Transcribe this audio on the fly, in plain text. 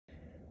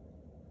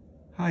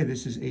Hi,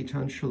 this is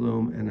Eitan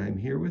Shalom, and I'm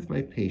here with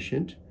my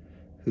patient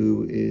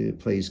who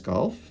plays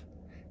golf,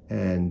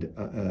 and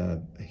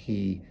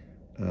he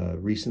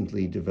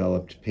recently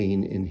developed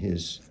pain in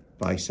his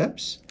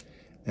biceps.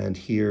 And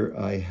here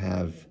I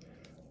have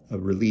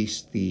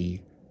released the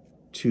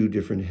two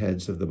different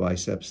heads of the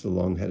biceps, the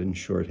long head and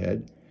short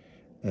head.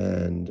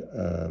 And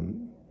a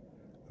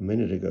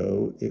minute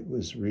ago, it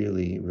was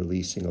really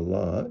releasing a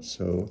lot.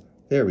 So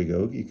there we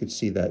go. You could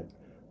see that.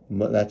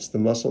 That's the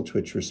muscle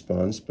twitch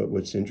response, but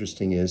what's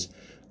interesting is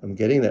I'm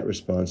getting that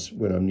response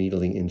when I'm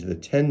needling into the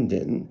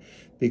tendon,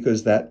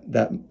 because that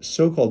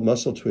so-called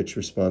muscle twitch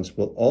response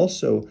will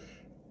also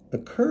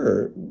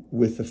occur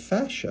with the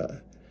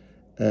fascia.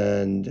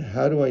 And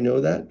how do I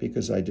know that?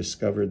 Because I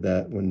discovered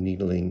that when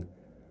needling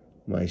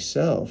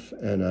myself,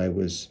 and I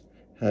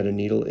had a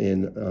needle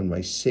in on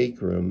my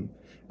sacrum.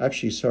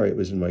 Actually, sorry, it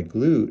was in my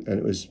glute, and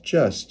it was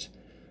just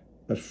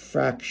a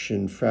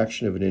fraction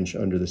of an inch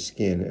under the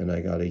skin, and I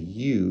got a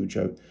huge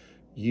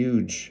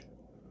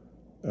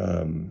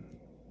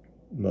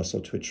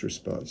muscle twitch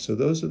response. So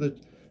those are the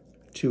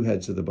two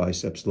heads of the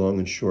biceps, long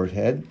and short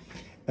head.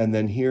 And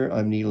then here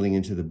I'm needling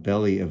into the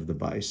belly of the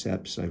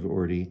biceps. I've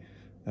already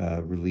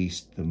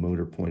released the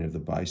motor point of the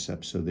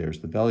biceps. So there's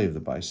the belly of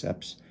the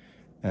biceps.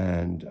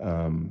 And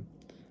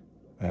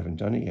I haven't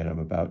done it yet. I'm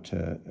about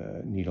to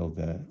needle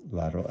the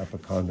lateral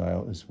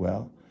epicondyle as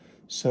well.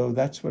 So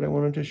that's what I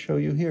wanted to show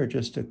you here.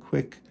 Just a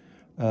quick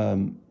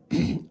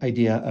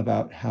idea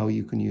about how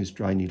you can use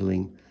dry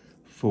needling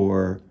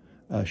for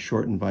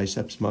shortened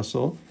biceps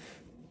muscle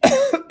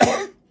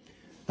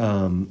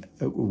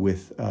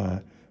with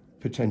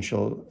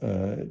potential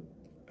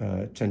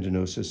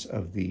tendinosis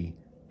of the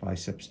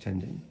biceps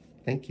tendon.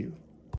 Thank you.